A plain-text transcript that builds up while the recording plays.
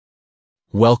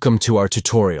Welcome to our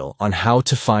tutorial on how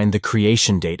to find the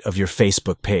creation date of your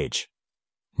Facebook page.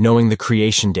 Knowing the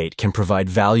creation date can provide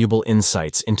valuable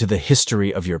insights into the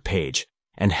history of your page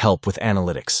and help with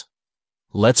analytics.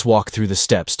 Let's walk through the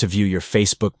steps to view your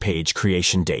Facebook page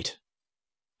creation date.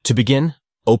 To begin,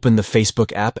 open the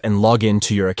Facebook app and log in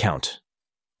to your account.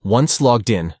 Once logged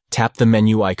in, tap the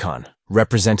menu icon,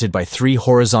 represented by 3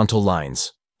 horizontal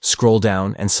lines. Scroll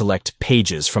down and select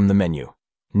Pages from the menu.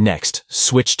 Next,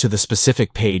 switch to the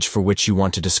specific page for which you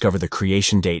want to discover the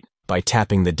creation date by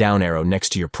tapping the down arrow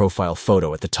next to your profile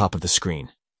photo at the top of the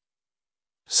screen.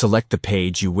 Select the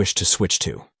page you wish to switch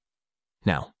to.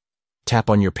 Now, tap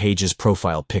on your page's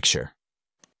profile picture.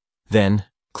 Then,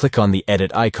 click on the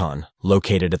Edit icon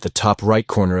located at the top right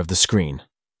corner of the screen.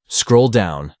 Scroll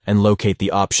down and locate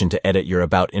the option to edit your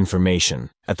About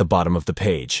information at the bottom of the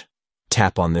page.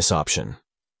 Tap on this option.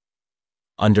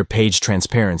 Under Page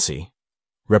Transparency,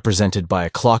 represented by a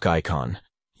clock icon,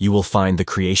 you will find the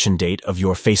creation date of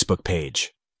your Facebook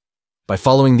page. By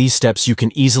following these steps, you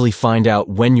can easily find out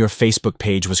when your Facebook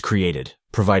page was created,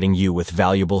 providing you with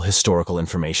valuable historical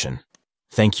information.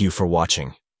 Thank you for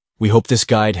watching. We hope this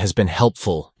guide has been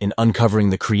helpful in uncovering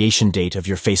the creation date of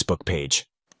your Facebook page.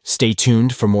 Stay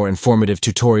tuned for more informative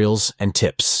tutorials and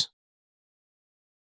tips.